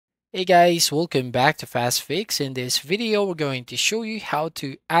Hey guys, welcome back to Fast Fix. In this video, we're going to show you how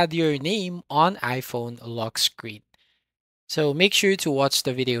to add your name on iPhone lock screen. So make sure to watch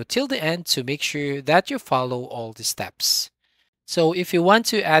the video till the end to make sure that you follow all the steps. So if you want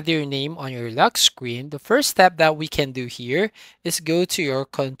to add your name on your lock screen, the first step that we can do here is go to your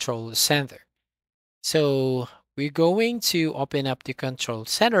control center. So we're going to open up the control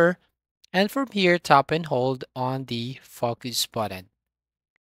center and from here tap and hold on the focus button.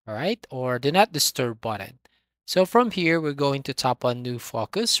 All right, or do not disturb button. So from here, we're going to tap on new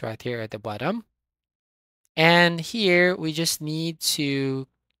focus right here at the bottom. And here we just need to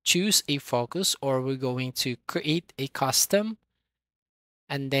choose a focus or we're going to create a custom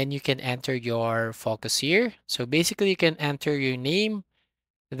and then you can enter your focus here. So basically you can enter your name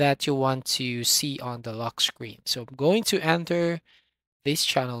that you want to see on the lock screen. So I'm going to enter this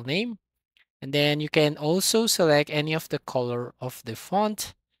channel name and then you can also select any of the color of the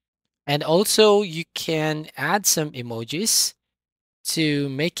font. And also you can add some emojis to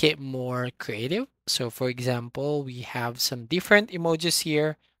make it more creative. So for example, we have some different emojis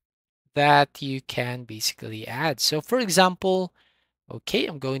here that you can basically add. So for example, okay,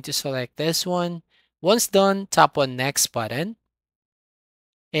 I'm going to select this one. Once done, tap on next button.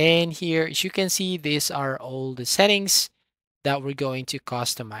 And here, as you can see, these are all the settings that we're going to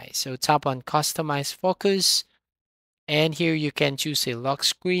customize. So tap on customize focus. And here you can choose a lock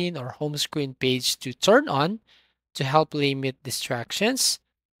screen or home screen page to turn on to help limit distractions.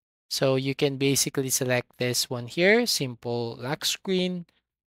 So you can basically select this one here, simple lock screen,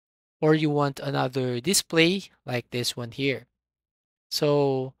 or you want another display like this one here.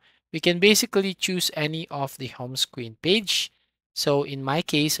 So we can basically choose any of the home screen page. So in my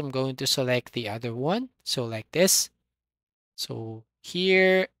case, I'm going to select the other one. So like this. So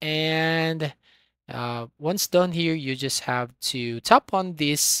here and once done here, you just have to tap on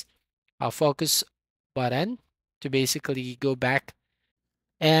this focus button to basically go back.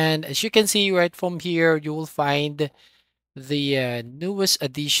 And as you can see right from here, you will find the newest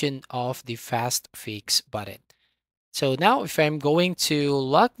edition of the Fast Fix button. So now if I'm going to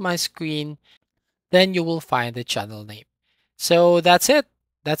lock my screen, then you will find the channel name. So that's it.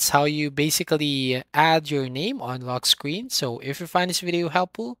 That's how you basically add your name on lock screen. So if you find this video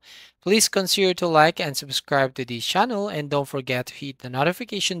helpful, please consider to like and subscribe to this channel and don't forget to hit the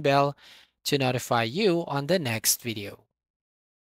notification bell to notify you on the next video.